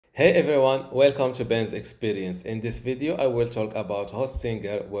Hey everyone, welcome to Ben's Experience. In this video, I will talk about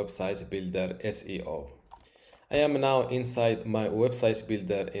Hostinger Website Builder SEO. I am now inside my website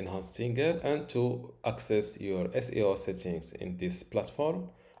builder in Hostinger, and to access your SEO settings in this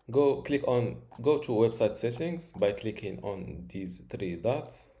platform, go to website settings by clicking on these three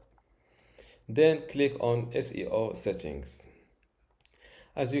dots. Then click on SEO settings.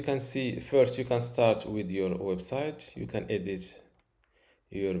 As you can see, first you can start with your website. You can edit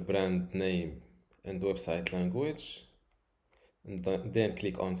your brand name and website language, and then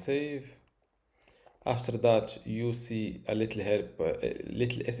click on save. After that, you see a little help, a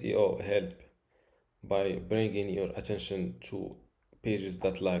little SEO help by bringing your attention to pages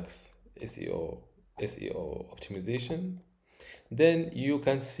that lacks SEO optimization. Then you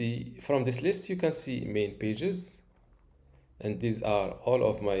can see from this list, you can see main pages, and these are all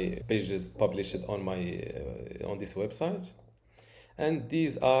of my pages published on my on this website. And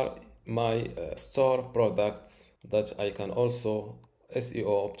these are my store products that I can also SEO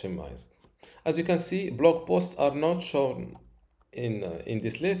optimize. As you can see, blog posts are not shown in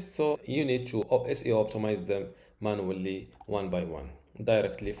this list, so you need to SEO optimize them manually one by one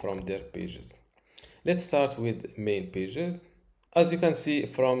directly from their pages. Let's start with main pages. As you can see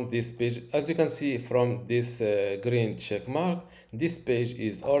from this page, as you can see from this green check mark, this page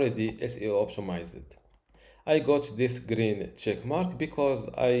is already SEO optimized. I got this green check mark because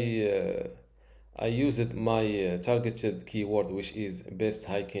I used my targeted keyword, which is best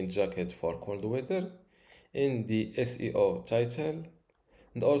hiking jacket for cold weather, in the SEO title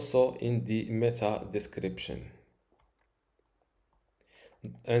and also in the meta description.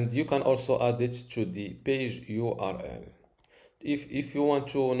 And you can also add it to the page URL. If you want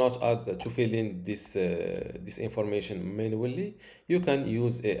to not add to fill in this information manually, you can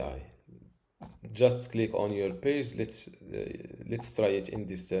use AI. Just click on your page. Let's try it in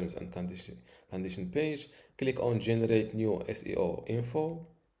this terms and condition page. Click on generate new SEO info.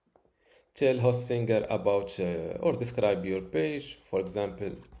 Tell Hostinger about or describe your page. For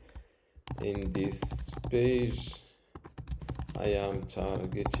example, in this page, I am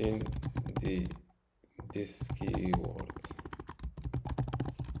targeting this keyword,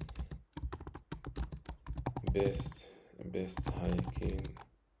 best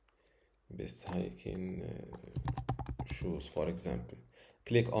hiking shoes, for example.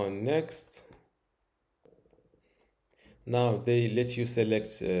 Click on next. Now they let you select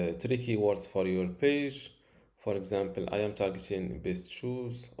three keywords for your page. For example, I am targeting best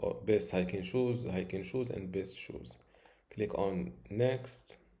shoes or best hiking shoes, and best shoes. Click on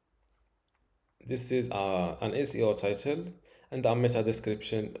next. This is an SEO title and a meta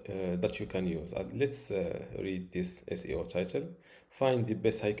description that you can use. Let's read this SEO title. Find the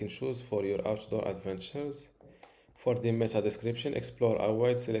best hiking shoes for your outdoor adventures. For the meta description, explore a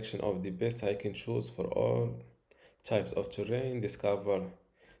wide selection of the best hiking shoes for all types of terrain. Discover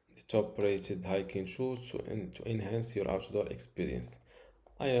the top rated hiking shoes to enhance your outdoor experience.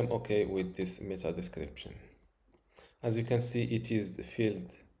 I am okay with this meta description. As you can see, it is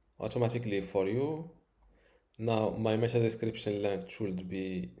filled automatically for you. Now my meta description length should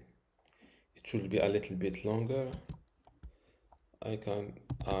be a little bit longer. I can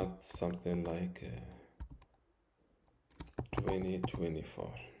add something like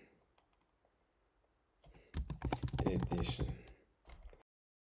 2024 edition.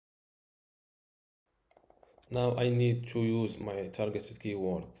 Now I need to use my targeted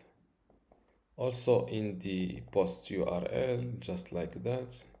keyword also in the post URL, just like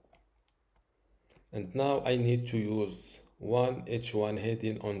that. And now I need to use one H1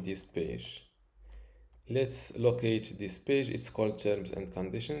 heading on this page. Let's locate this page. It's called terms and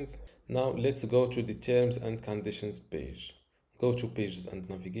conditions. Now let's go to the terms and conditions page. Go to pages and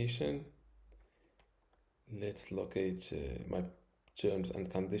navigation. Let's locate my terms and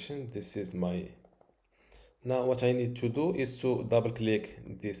conditions. This is my. Now what I need to do is to double click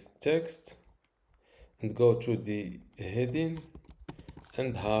this text and go to the heading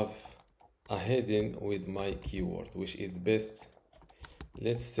and have a heading with my keyword, which is best.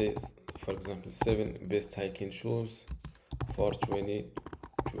 Let's say, for example, 7 best hiking shoes for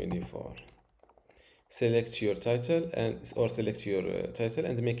 2024. Select your title or select your title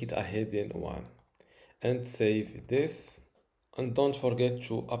and make it a heading 1 and save this. And don't forget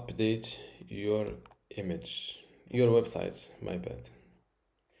to update your website, my bad.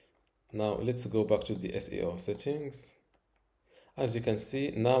 Now let's go back to the SEO settings. As you can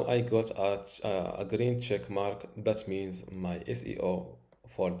see, now I got a green check mark. That means my SEO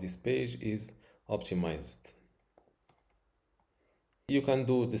for this page is optimized. You can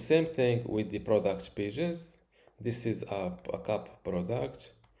do the same thing with the product pages. This is a cup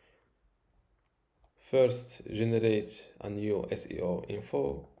product. First, generate a new SEO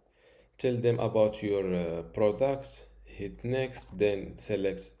info. Tell them about your product. Hit next, then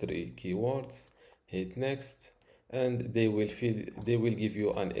select 3 keywords. Hit next, and they will give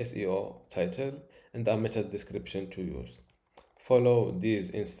you an SEO title and a meta description to use. Follow these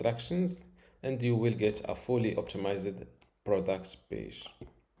instructions and you will get a fully optimized product page.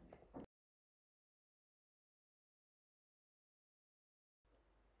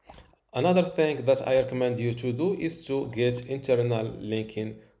 Another thing that I recommend you to do is to get internal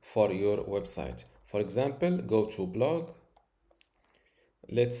linking for your website. For example, go to blog.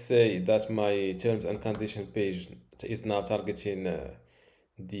 Let's say that my terms and condition page is now targeting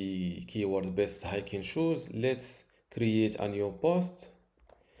the keyword best hiking shoes. Let's create a new post.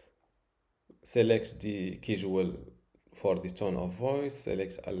 Select the casual for the tone of voice,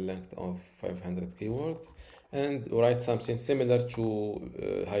 select a length of 500 keywords, and write something similar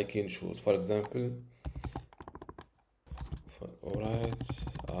to hiking shoes. For example, write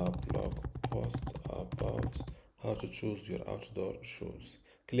a blog post about how to choose your outdoor shoes.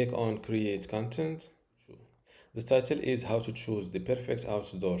 Click on create content. The title is how to choose the perfect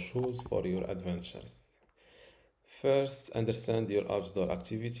outdoor shoes for your adventures. First, understand your outdoor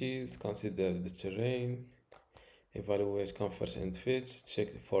activities, consider the terrain, evaluate comfort and fit,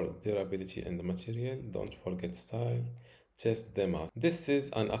 check for durability and material, don't forget style, test them out. This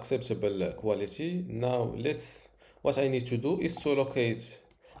is an acceptable quality. Now what I need to do is to locate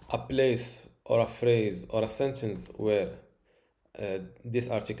a place or a phrase or a sentence where this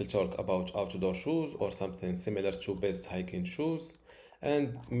article talk about outdoor shoes or something similar to best hiking shoes,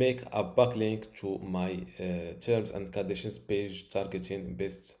 and make a backlink to my terms and conditions page targeting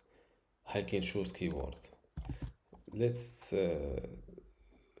best hiking shoes keyword. Let's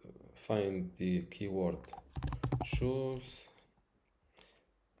find the keyword shoes.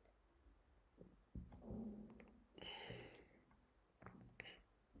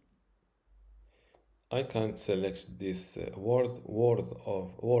 I can select this word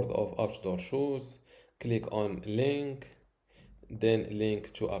of outdoor shoes, click on link, then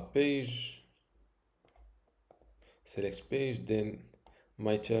link to a page, select page, then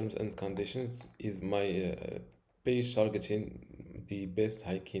my terms and conditions is my page targeting the best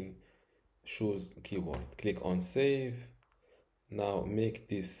hiking shoes keyword. Click on save. Now make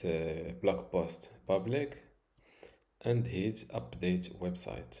this blog post public and hit update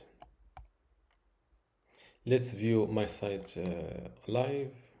website. Let's view my site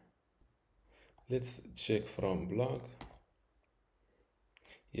live. Let's check from blog.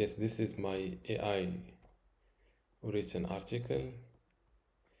 Yes, this is my AI written article,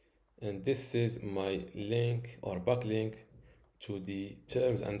 and this is my link or backlink to the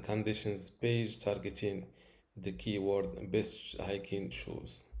terms and conditions page targeting the keyword best hiking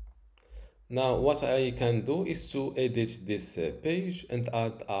shoes. Now what I can do is to edit this page and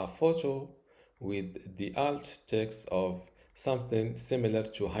add a photo with the alt text of something similar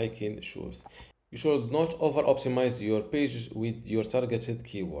to hiking shoes. You should not over optimize your page with your targeted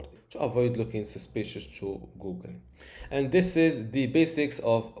keyword to avoid looking suspicious to Google. And this is the basics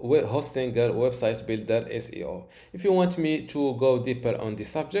of Hostinger website builder SEO. If you want me to go deeper on the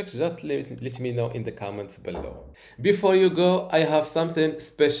subject, just let me know in the comments below. Before you go, I have something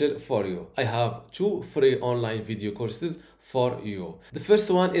special for you. I have 2 free online video courses for you. The first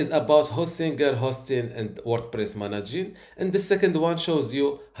one is about Hostinger hosting and WordPress managing, and the second one shows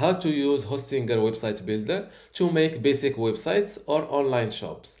you how to use Hostinger website builder to make basic websites or online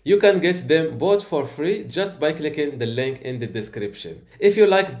shops. You can get them both for free just by clicking the link in the description. If you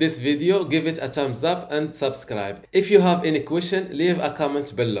liked this video, give it a thumbs up and subscribe. If you have any question, leave a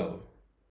comment below.